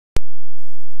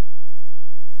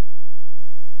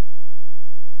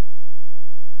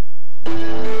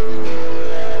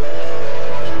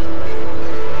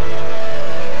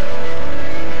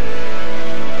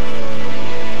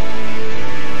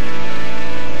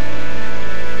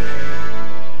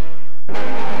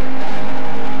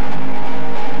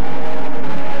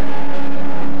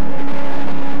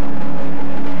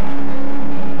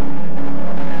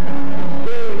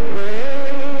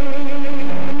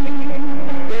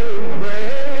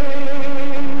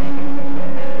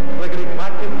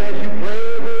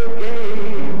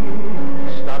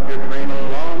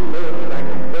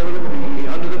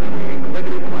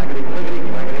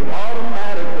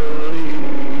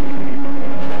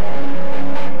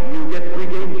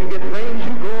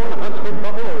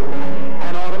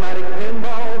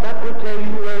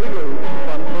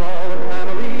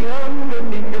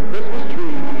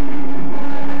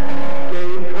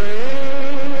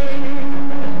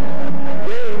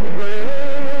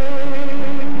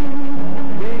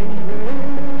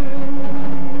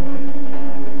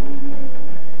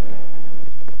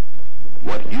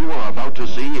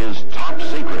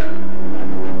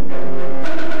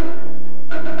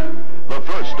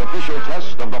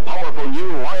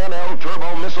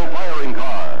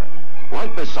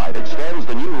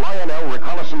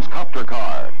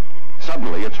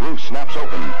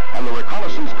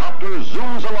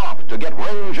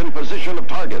competition of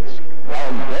targets.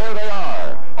 And there they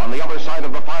are, on the other side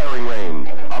of the firing range,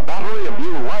 a battery of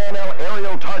new Lionel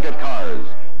aerial target cars,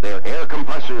 their air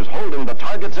compressors holding the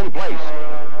targets in place.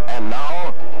 And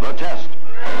now, the test.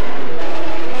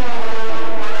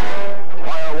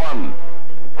 Fire 1.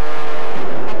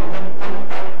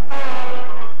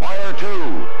 Fire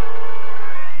 2.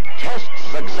 Test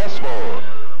successful.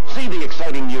 See the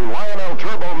exciting new Lionel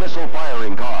turbo missile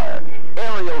firing car,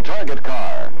 aerial target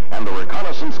car, and the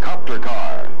reconnaissance copter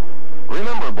car.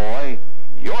 Remember, boy,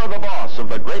 you're the boss of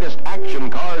the greatest action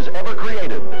cars ever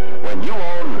created when you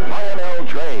own Lionel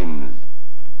trains.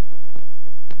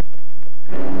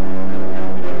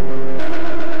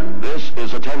 This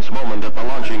is a tense moment at the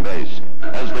launching base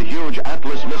as the huge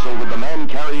Atlas missile with the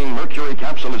man-carrying Mercury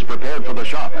capsule is prepared for the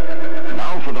shot.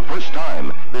 Now, for the first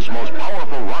time, this most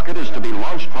powerful rocket is to be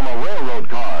launched from a railroad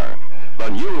car, the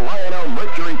new Lionel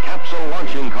Mercury capsule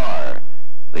launching car.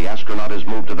 The astronaut is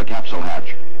moved to the capsule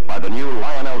hatch by the new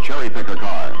Lionel cherry picker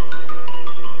car.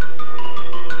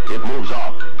 It moves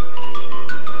off.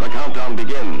 The countdown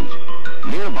begins.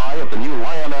 Nearby at the new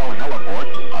Lionel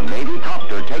heliport, a Navy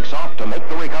copter takes off to make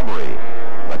the recovery.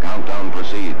 The countdown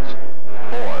proceeds.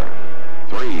 4,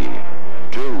 3,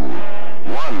 2,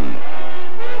 1.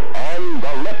 And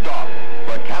the liftoff.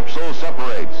 The capsule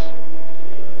separates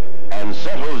and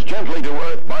settles gently to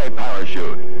Earth by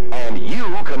parachute. And you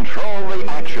control the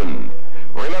action.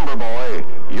 Remember, boy,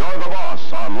 you're the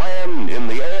boss on land, in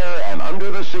the air, and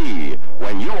under the sea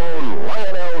when you own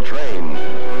Lionel trains.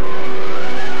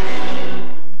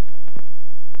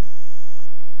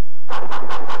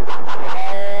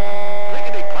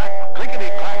 Clickety-clack,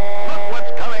 clickety-clack, look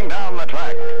what's coming down the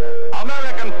track.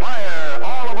 American Fire,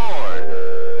 all aboard.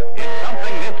 It's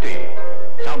something nifty,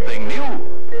 something new.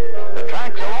 The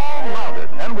tracks are all mounted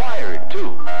and wired,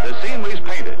 too. The scenery's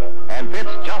painted and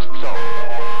fits just so.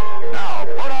 Now,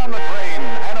 put on the train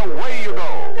and away you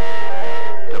go.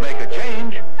 To make a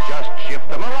change, just shift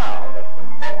them around.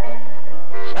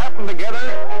 Snap them together,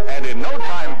 and in no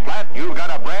time flat, you've got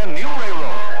a brand new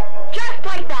railroad. Just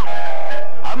like that.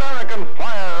 American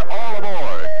Fire, all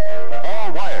aboard.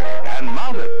 All wired and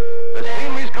mounted. The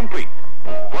scenery's complete.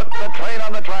 Put the train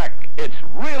on the track. It's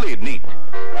really neat.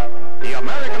 The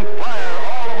American Fire,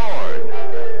 all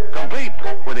aboard. Complete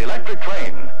with electric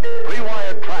train,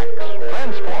 pre-wired tracks,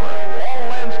 transformer, all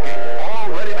landscape, all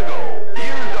ready to go.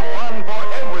 Years of fun for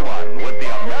everyone with the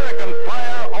American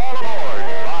Fire, all aboard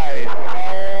by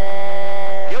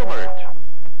Gilbert.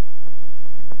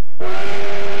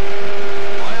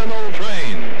 Lionel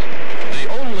Trains, the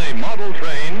only model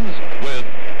trains with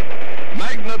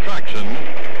Magna traction,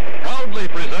 proudly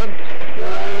present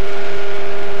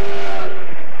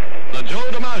the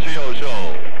Joe DiMaggio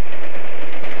Show.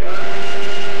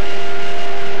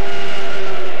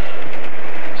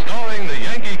 Starring the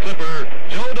Yankee Clipper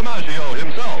Joe DiMaggio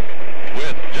himself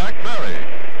with Jack Barry.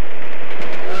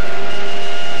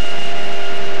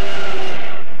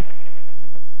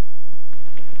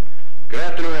 Good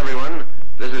afternoon, everyone.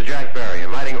 This is Jack Barry,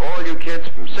 inviting all you kids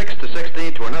from 6 to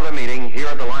 60 to another meeting here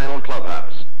at the Lionel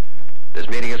Clubhouse. This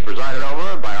meeting is presided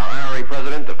over by our honorary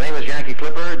president, the famous Yankee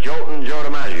Clipper, Joltin' Joe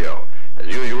DiMaggio. As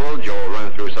usual, Joe will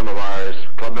run through some of our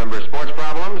club member sports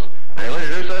problems, and he'll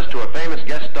introduce us to a famous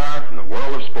guest star from the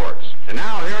world of sports. And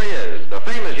now, here he is, the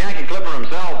famous Yankee Clipper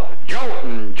himself,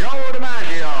 Joltin' Joe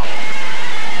DiMaggio.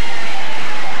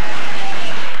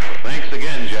 Thanks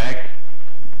again, Jack.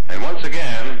 And once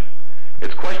again,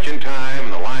 it's question time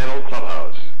in the Lionel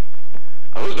Clubhouse.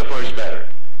 Now, who's the first batter?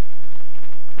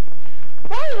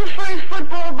 What was the first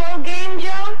football bowl game,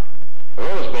 Joe? The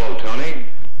Rose Bowl, Tony.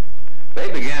 They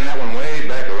began that one way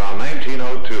back around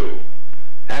 1902.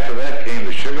 After that came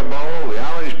the Sugar Bowl,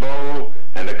 the Orange Bowl,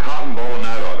 and the Cotton Bowl in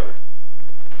that order.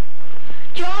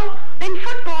 Joe, in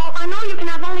football, I know you can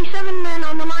have only 7 men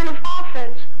on the line of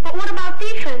offense. But what about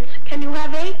defense? Can you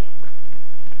have 8?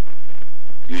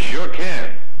 You sure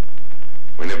can.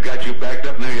 When they've got you backed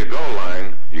up near your goal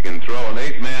line, you can throw an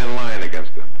 8-man line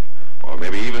against them. Or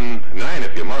maybe even 9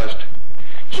 if you must.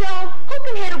 Joe, who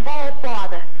can hit a ball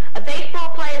farther? A baseball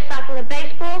player socking a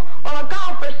baseball or a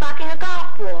golfer socking a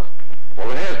golf ball? Well,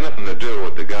 it has nothing to do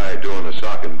with the guy doing the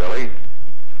socking, Billy.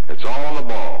 It's all on the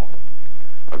ball.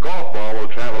 A golf ball will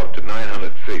travel up to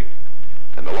 900 feet,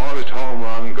 and the longest home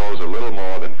run goes a little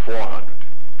more than 400.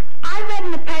 I read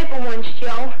in the paper once,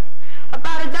 Joe,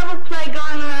 about a double play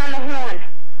going around the horn.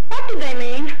 What do they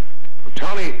mean? Well,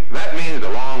 Tony, that means the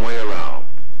long way around.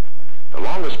 The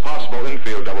longest possible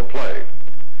infield double play.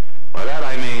 By that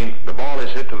I mean the ball is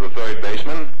hit to the third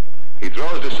baseman, he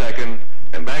throws to second,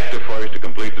 and back to first to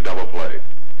complete the double play.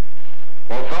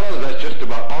 Well, fellas, that's just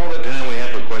about all the time we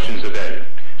have for questions today.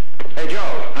 Hey,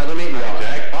 Joe, how's the meeting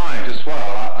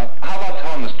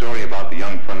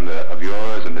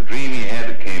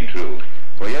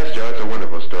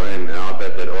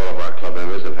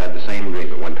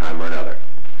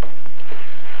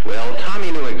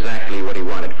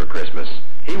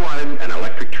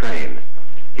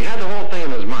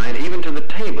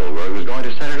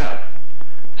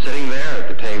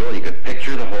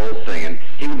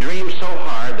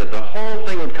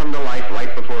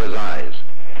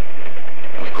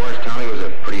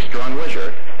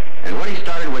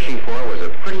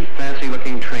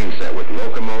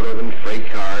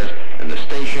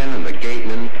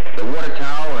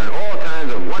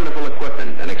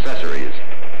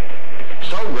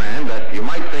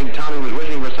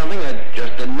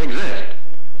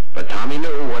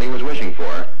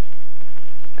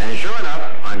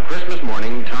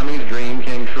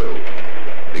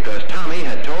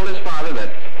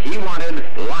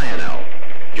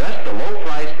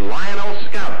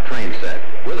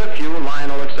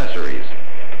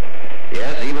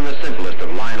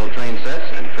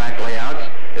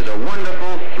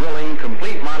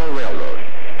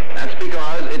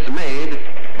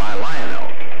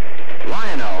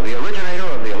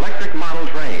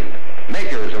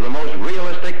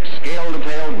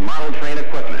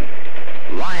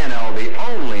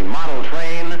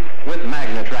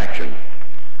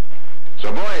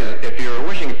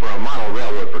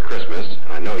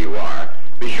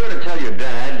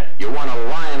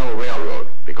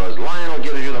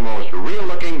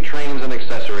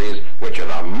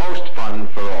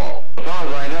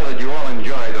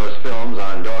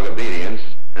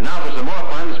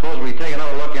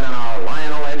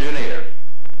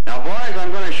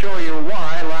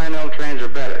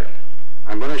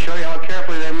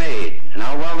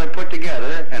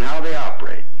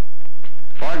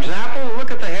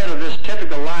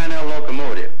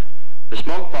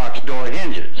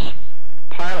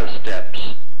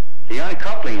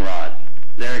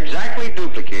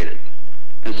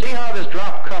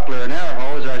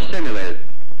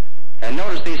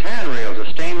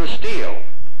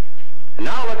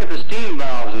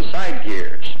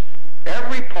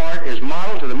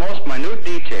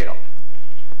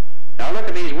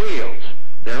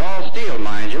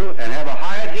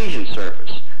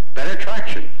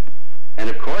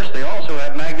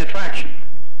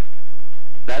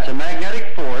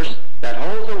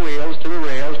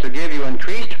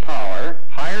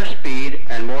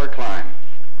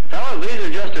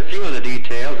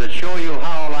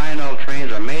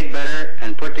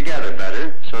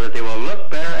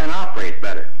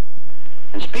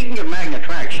And speaking of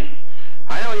magnetraction,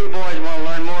 I know you boys want to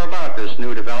learn more about this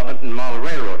new development in model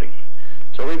railroading.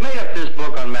 So we've made up this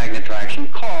book on magnetraction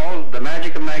called The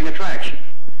Magic of Magnetraction.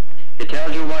 It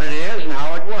tells you what it is and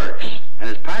how it works, and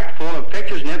it's packed full of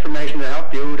pictures and information to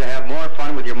help you to have more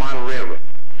fun with your model railroad.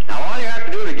 Now, all you have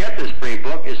to do to get this free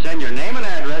book is send your name and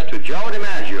address to Joe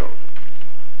DiMaggio.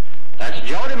 That's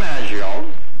Joe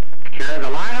DiMaggio, care of the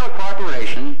Lionel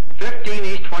Corporation, 15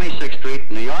 East 26th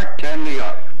Street, New York 10, New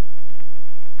York.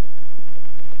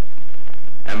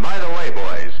 And by the way,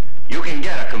 boys, you can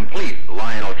get a complete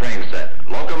Lionel train set,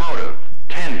 locomotive,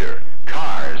 tender,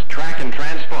 cars, track, and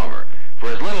transformer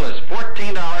for as little as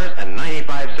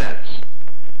 $14.95.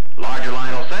 Larger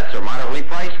Lionel sets are moderately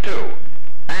priced, too.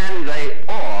 And they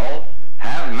all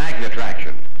have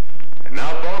magnetraction. And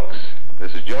now, folks,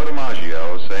 this is Joe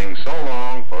DiMaggio saying so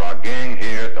long for our gang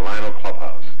here at the Lionel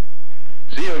Clubhouse.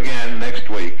 See you again next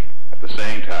week at the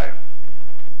same time.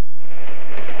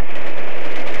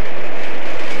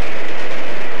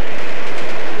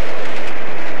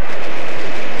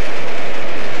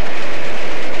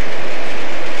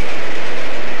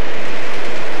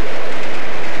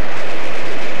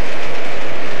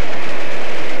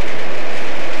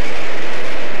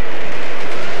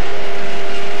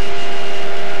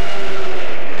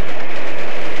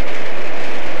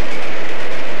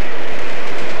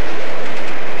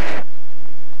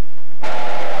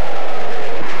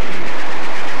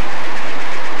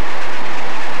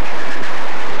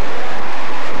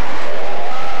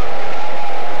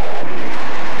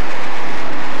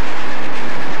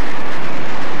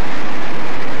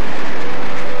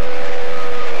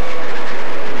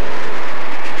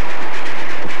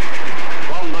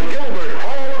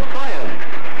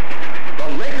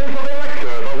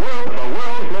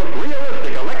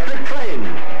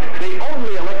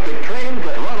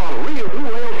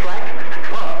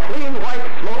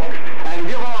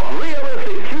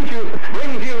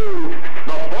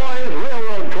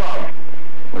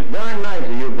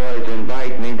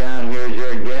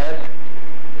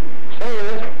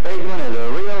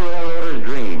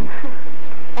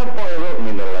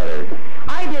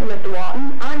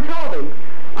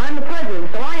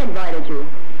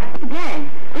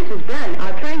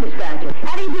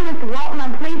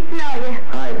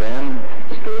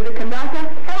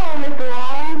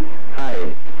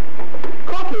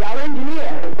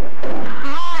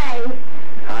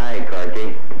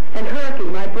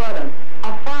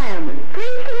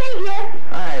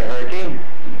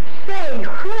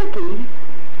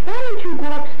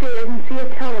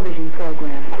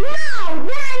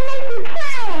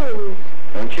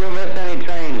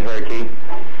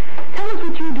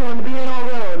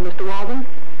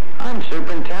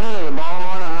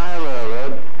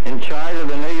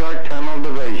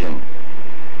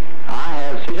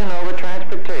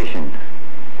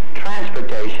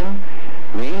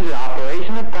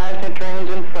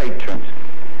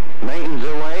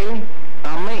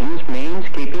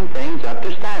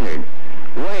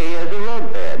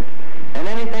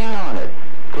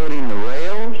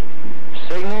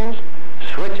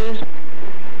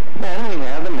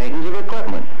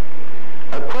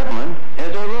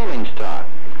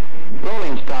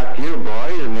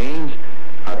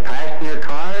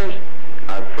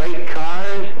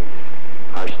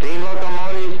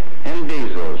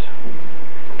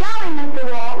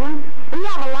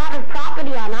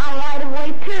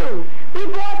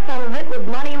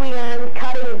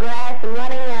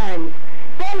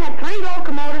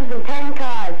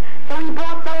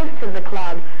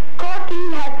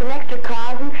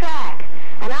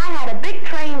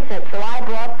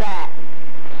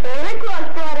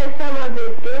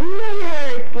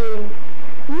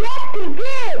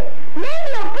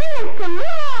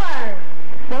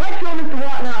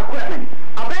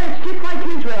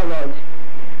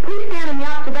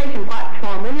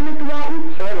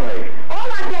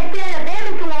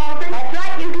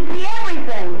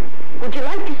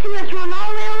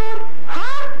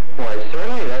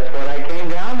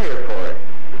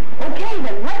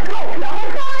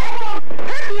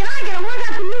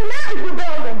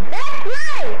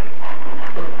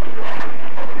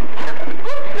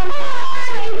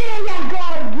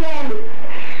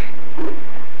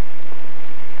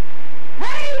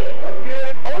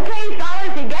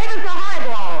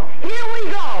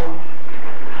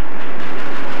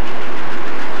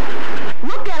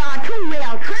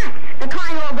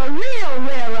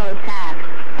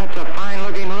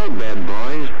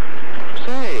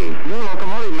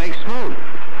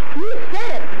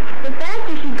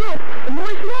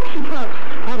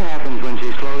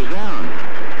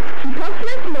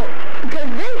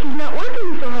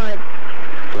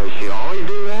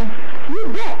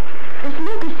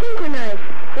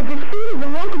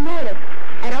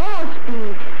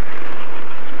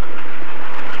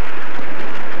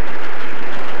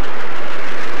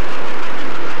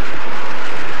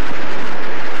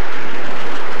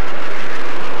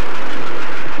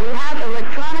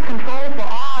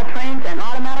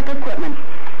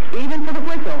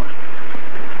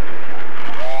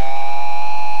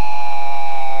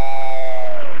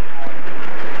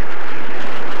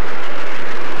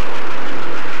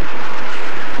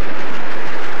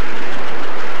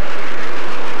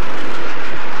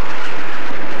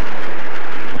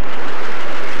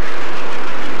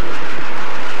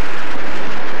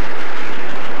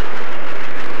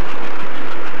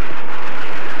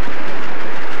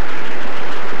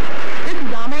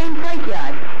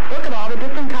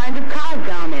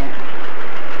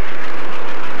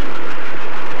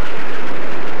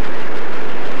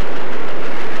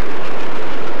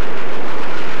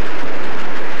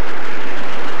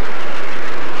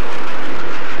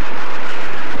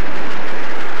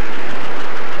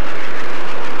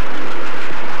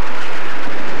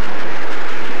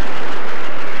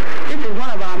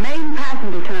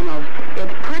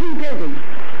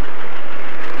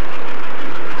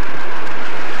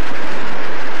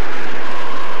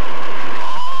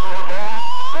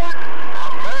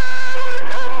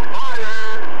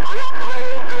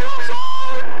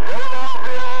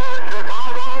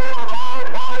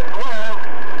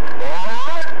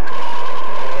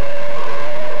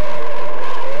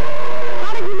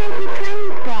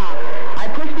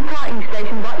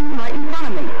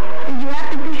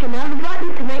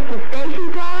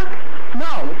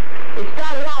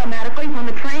 automatically when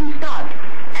the train stopped.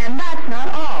 And that's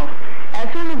not all.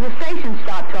 As soon as the station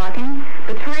stopped talking,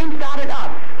 the train started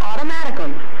up, automatically.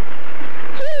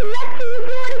 Gee, let's see you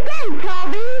do it again,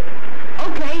 Toby.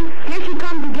 Okay, here she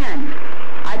comes again.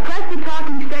 I press the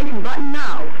talking station button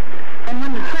now. And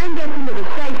when the train gets into the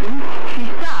station, she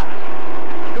stops.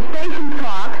 The station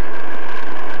talks.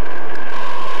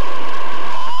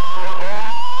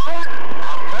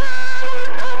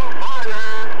 American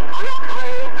fire on a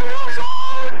train to New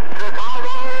York,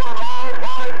 Chicago,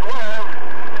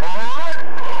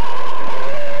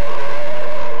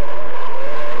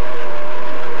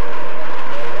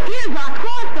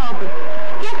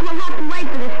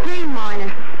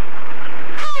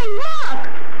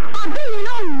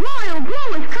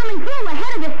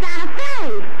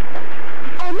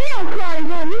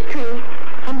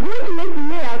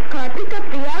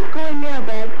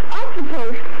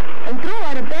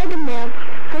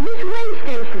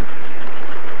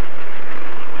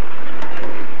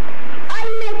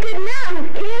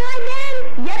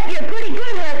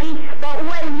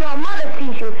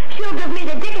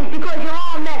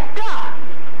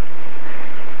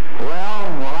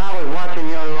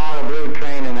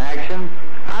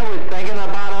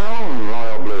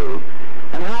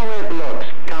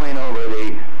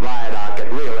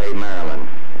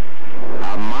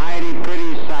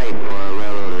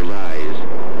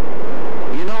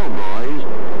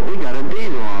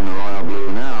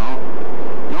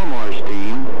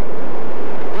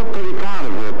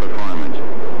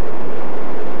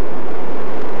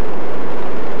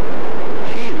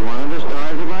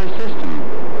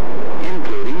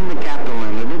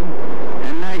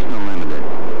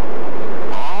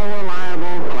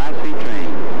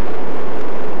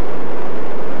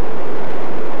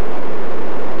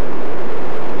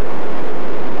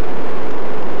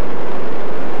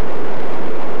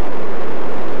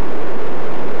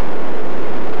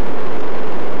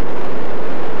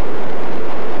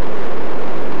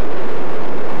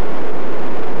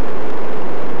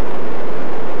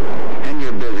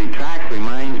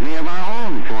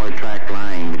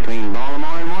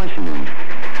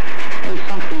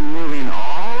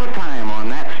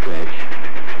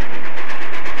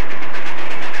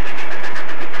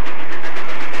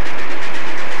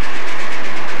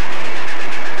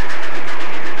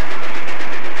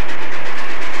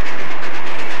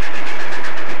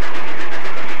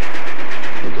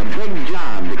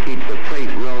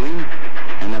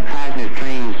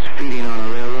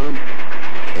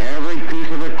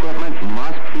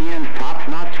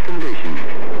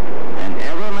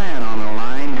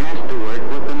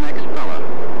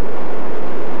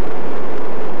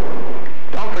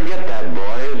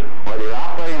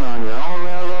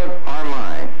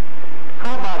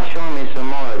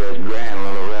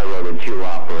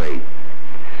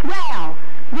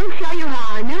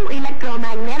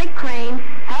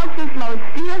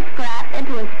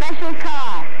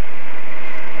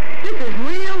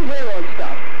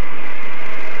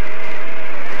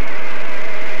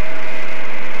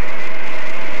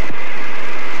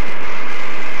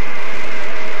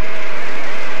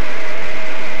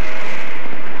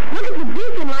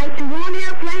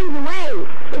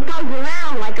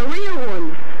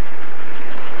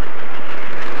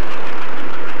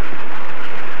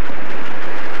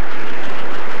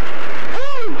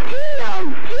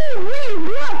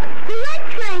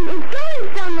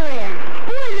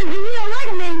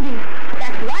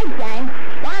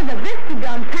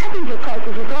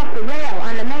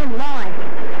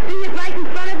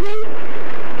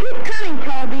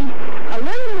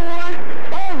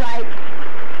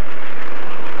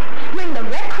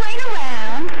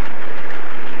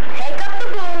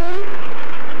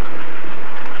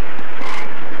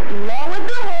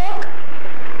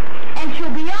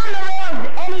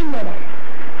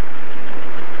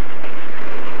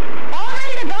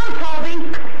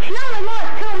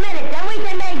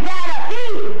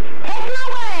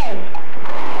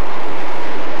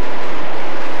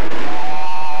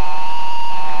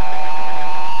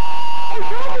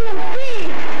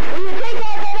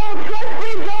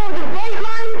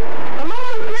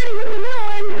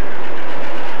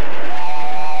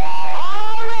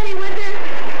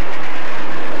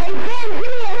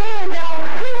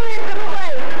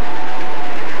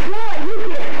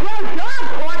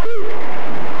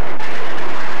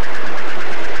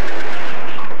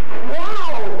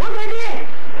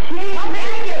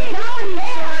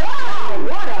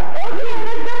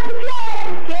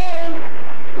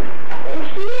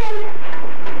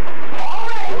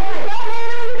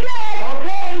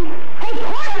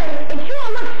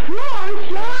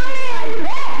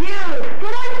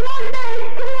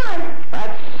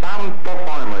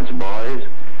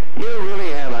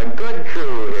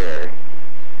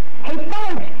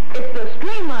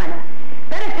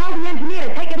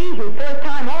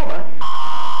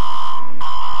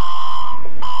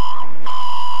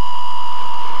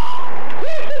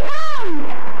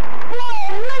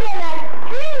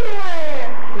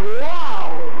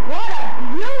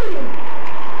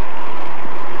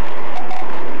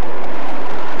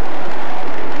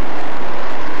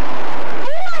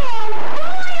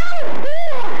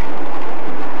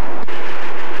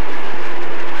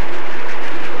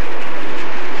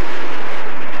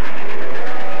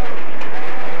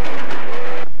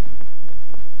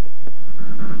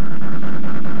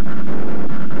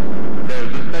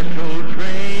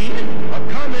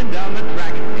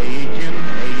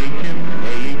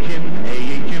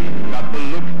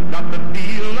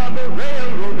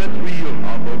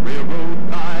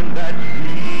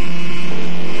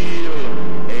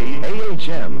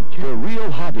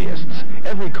 hobbyists.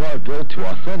 Every car built to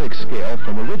authentic scale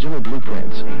from original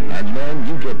blueprints. And then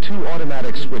you get 2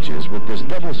 automatic switches with this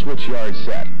double switch yard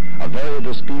set. A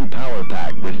variable speed power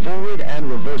pack with forward and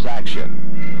reverse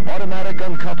action. Automatic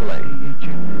uncoupling.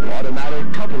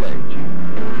 Automatic coupling.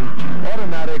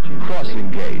 Automatic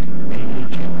crossing gate.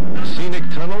 Scenic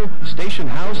tunnel, station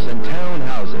house, and town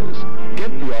houses.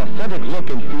 Get the authentic look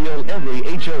and feel every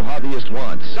HO hobbyist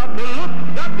wants. Got the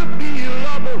look, got the feel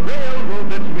of a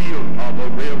railroad that's real, of a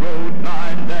railroad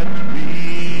line that's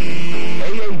real.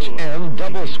 AHM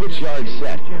double switchyard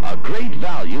set. A great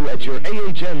value at your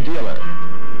AHM dealer.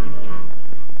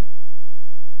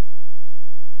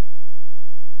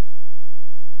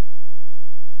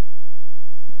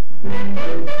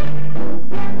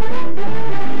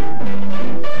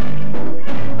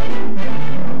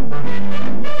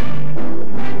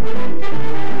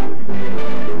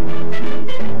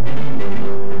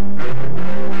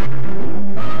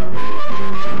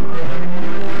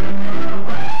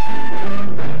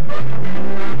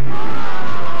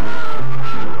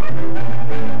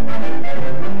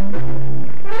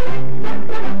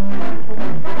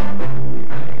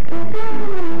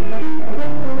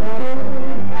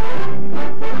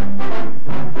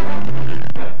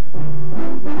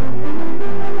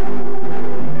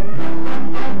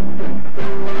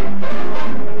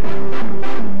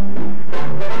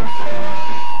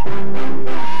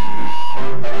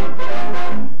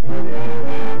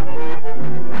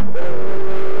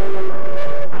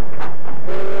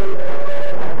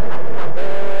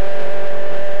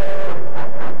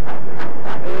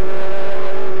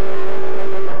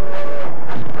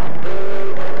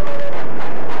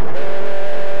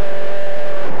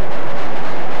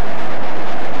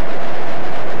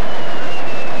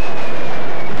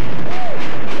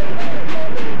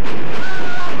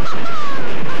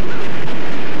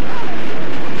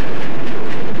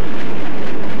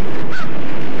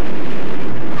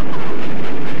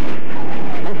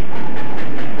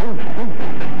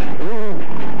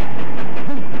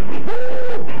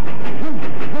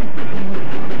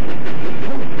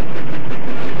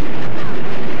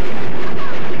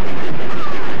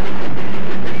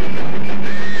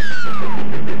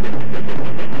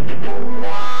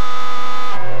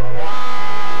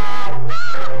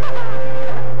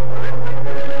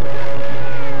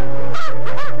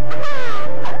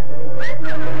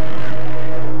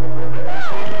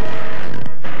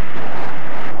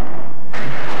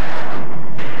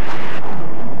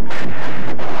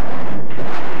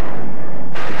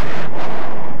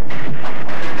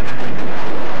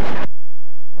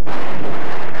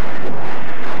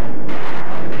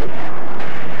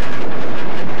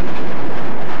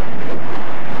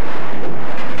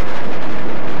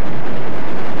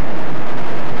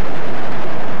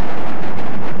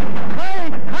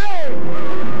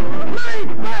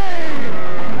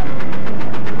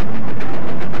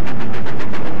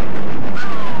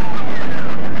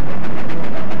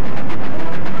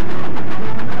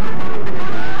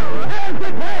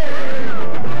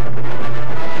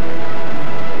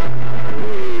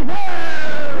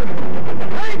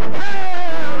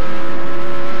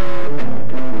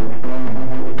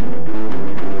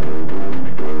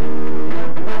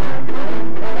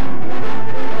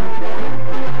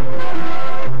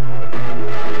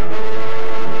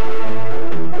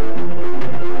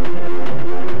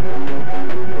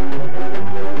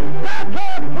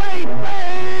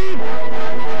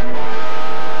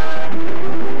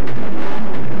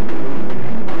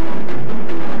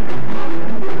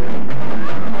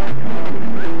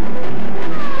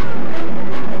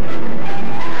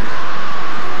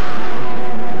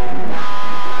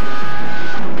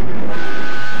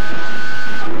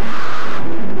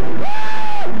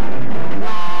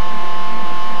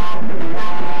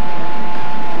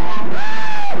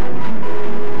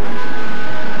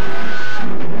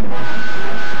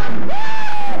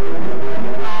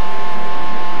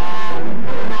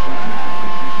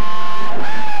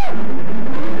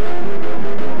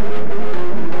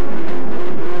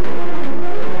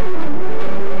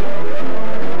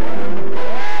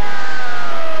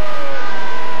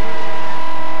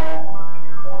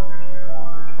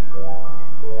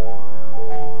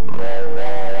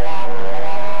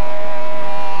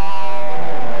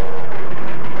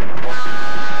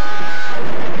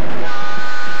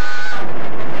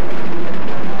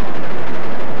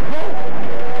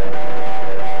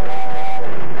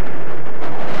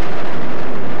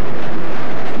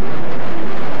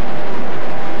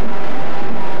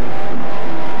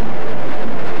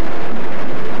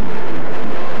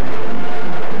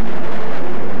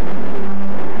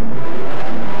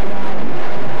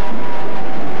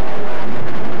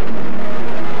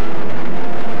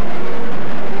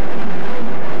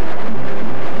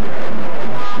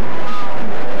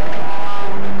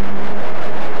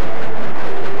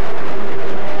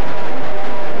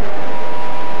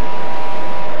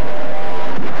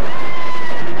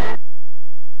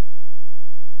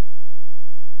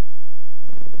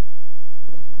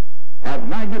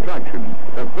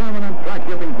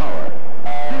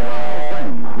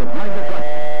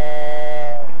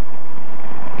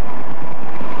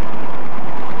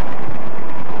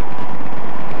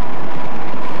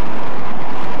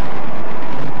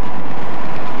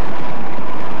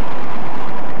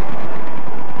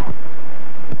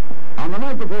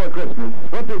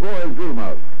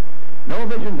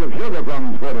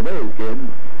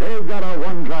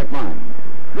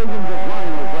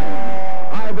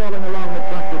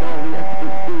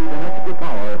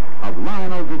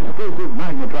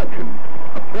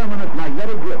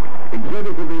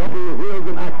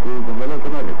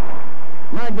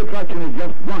 traction is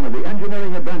just one of the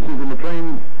engineering advances in the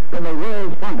trains from the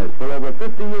world's finest for over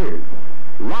 50 years.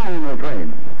 Lionel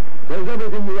trains. There's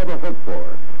everything you ever hoped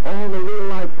for. All the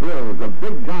real-life thrills of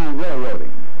big-time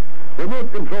railroading.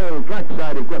 Remote-controlled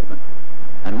trackside equipment.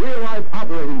 And real-life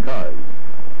operating cars.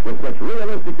 With such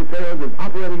realistic details as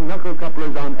operating knuckle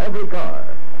couplers on every car.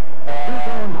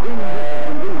 Two-tone steam whistles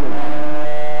from diesel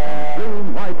and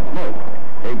clean white smoke.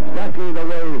 Exactly the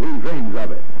way he dreams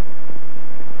of it.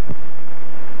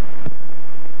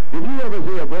 Did you ever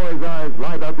see a boy's eyes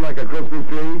light up like a Christmas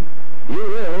tree? You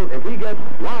will if he gets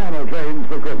Lionel trains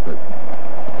for Christmas.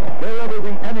 They're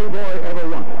everything any boy ever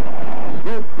wanted.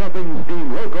 Smoke-puffing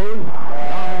steam locos,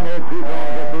 down their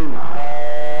two-tone whistles,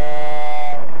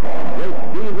 and great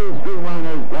diesel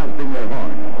streamliners blasting their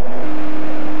horns.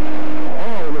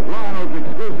 All with Lionel's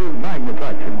exclusive magnet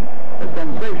traction, a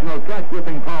sensational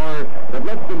track-whipping power that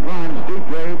lets them climb steep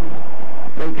grades,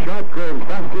 take sharp curves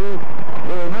faster,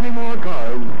 pull many more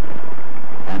cars,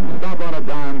 and stop on a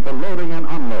dime for loading and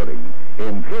unloading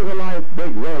in true-to-life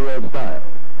big railroad style.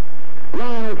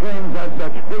 Lionel trains have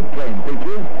such big train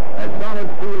features as solid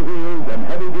steel wheels and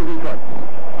heavy-duty trucks,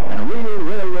 and real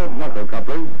railroad knuckle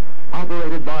couplers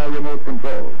operated by remote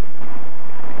control.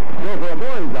 So for a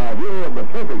boy's eye view of the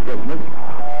perfect Christmas,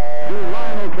 do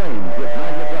Lionel trains with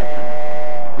magnet traction.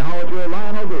 Now at your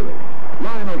Lionel dealer.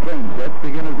 Lionel train sets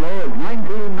begin as low as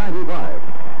 $19.95.